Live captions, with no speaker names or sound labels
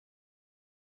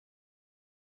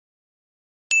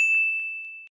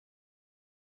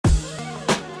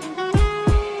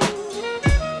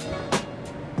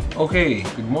Okay,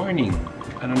 good morning.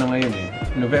 Ano na ngayon eh?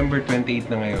 November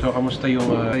 28 na ngayon. So, kamusta yung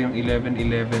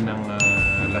 11/11 ng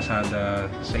Lazada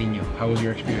sa inyo? How was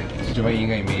your experience? Medyo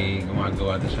maingay, may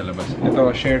gumagawa doon sa labas.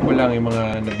 Ito, share ko lang yung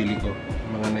mga nabili ko.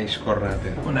 Mga na-score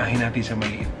natin. Unahin natin sa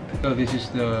maliit. So, this is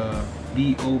the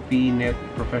DOP Net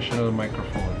Professional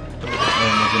Microphone. So,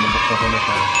 medyo nabuksan ko na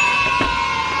siya.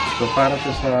 So, para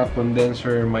sa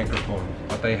condenser microphone.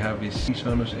 What I have is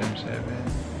Sonos M7.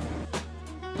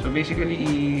 So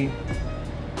basically,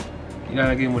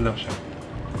 ilalagay mo lang siya.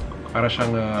 Para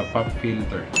siyang pop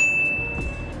filter.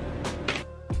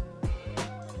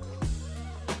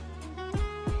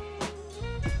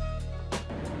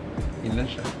 Yun lang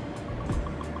siya.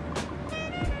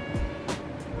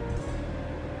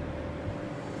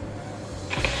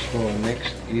 So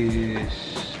next is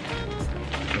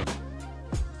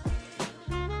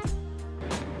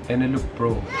Eneloop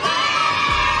Pro.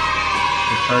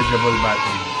 Rechargeable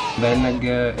battery. Dahil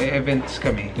nag-events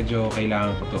kami, medyo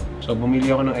kailangan ko to. So,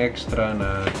 bumili ako ng extra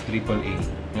na AAA.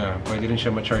 Yeah, pwede rin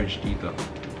siya ma-charge dito.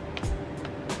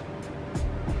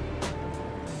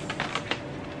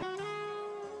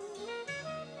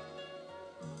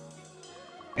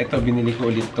 Ito, binili ko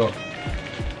ulit to.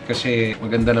 Kasi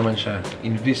maganda naman siya.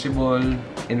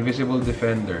 Invisible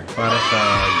Defender para sa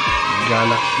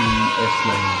Galaxy S9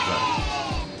 Plus.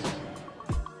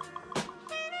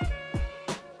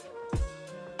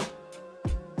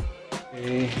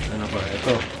 Okay, ano pa?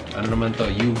 Ito. Ano naman to?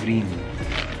 UGREEN.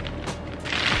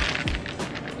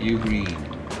 UGREEN.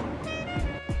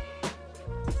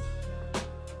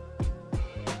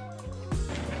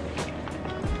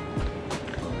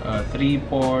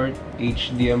 3-port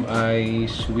HDMI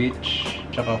switch,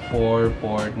 tsaka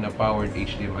 4-port na powered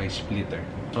HDMI splitter.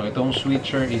 So, itong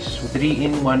switcher is 3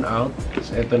 in, 1 out.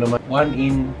 So, ito naman 1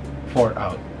 in, 4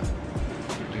 out.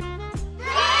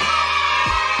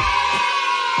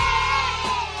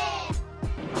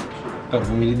 Ito,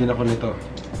 bumili din ako nito.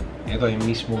 Ito, yung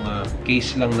mismong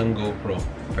case lang ng GoPro.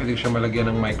 Pwede siya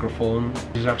malagyan ng microphone.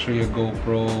 This is actually a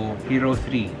GoPro Hero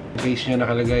 3. Yung case niya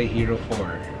nakalagay Hero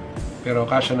 4. Pero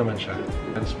kasya naman siya.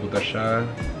 Tapos butas siya.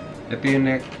 Ito yung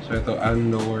neck. So, ito,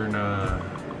 Andoer na...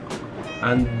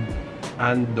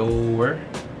 Andoer?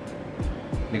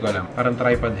 Hindi ko alam. Parang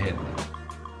tripod head.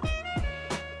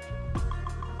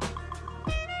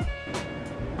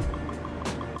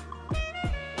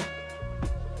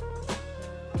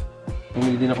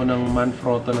 Bumili din ako ng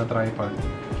Manfrotto na tripod.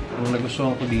 Ang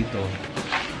nagustuhan ko dito,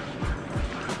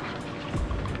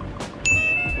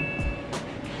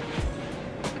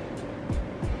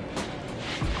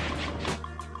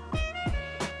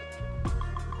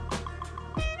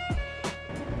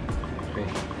 okay.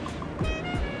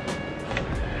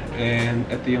 And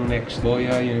ito yung next,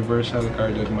 Boya Universal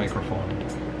Cardioid Microphone.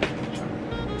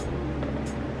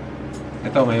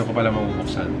 Ito, ngayon ko pala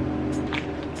mabubuksan.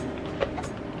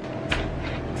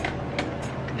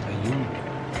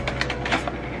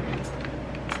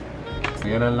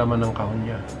 Yan ang laman ng kahon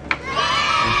niya.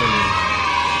 Ito yung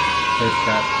head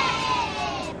cap.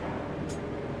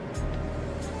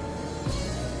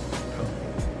 Ito.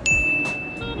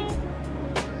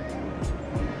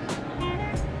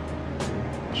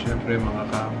 Siyempre, mga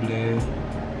kable.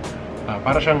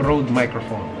 Para siyang Rode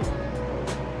microphone.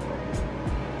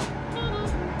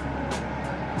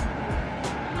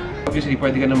 Obviously,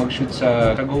 pwede ka na mag-shoot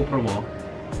sa GoPro mo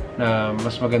na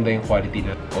mas maganda yung quality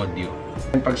ng audio.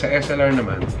 And pag sa SLR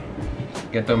naman,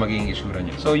 ganito magiging isura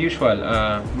niya. So usual,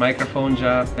 microphone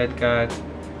jack, head cat,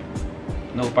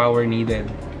 no power needed.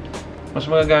 Mas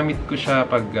magagamit ko siya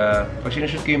pag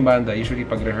sinushoot ko yung banda, usually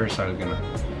pag rehearsal, gano'n.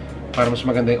 Para mas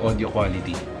maganda yung audio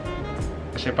quality.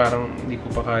 Kasi parang hindi ko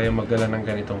pa kaya magdala ng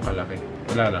ganitong kalaki.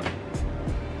 Wala lang.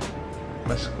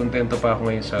 Mas kontento pa ako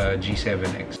ngayon sa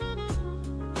G7X.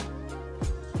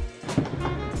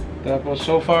 Tapos,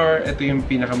 so far, ito yung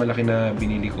pinakamalaki na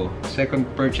binili ko. Second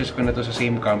purchase ko na to sa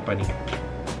same company.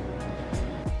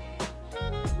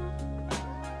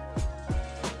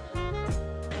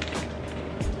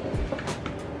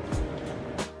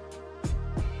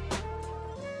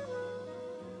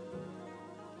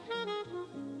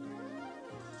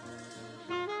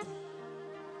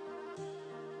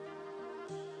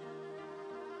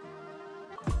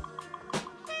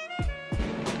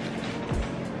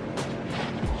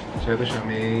 So ito siya,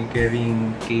 may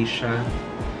carrying case siya.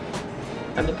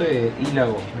 Ano to eh, ilaw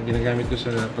na ginagamit ko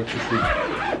sa pag-shoot.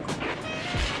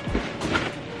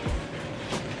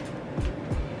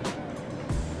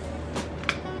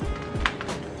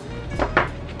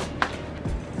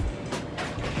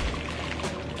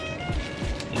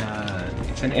 Yan,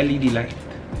 it's an LED light.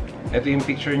 Ito yung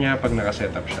picture niya pag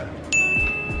naka-setup siya.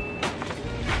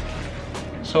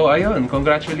 So, ayun,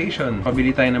 congratulations.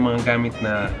 Pabili tayo ng mga gamit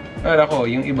na, ko,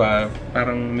 yung iba,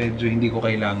 parang medyo hindi ko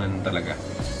kailangan talaga.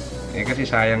 Kasi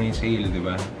sayang yung sale, di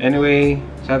ba? Anyway,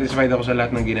 satisfied ako sa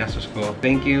lahat ng ginastos ko.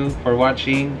 Thank you for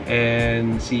watching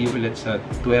and see you ulit sa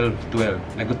 12-12.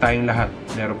 Lagot tayong lahat.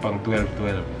 Meron pang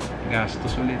 12-12.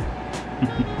 Gastos ulit.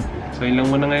 So, yun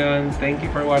lang muna ngayon. Thank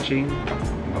you for watching.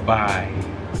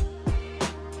 Bye-bye!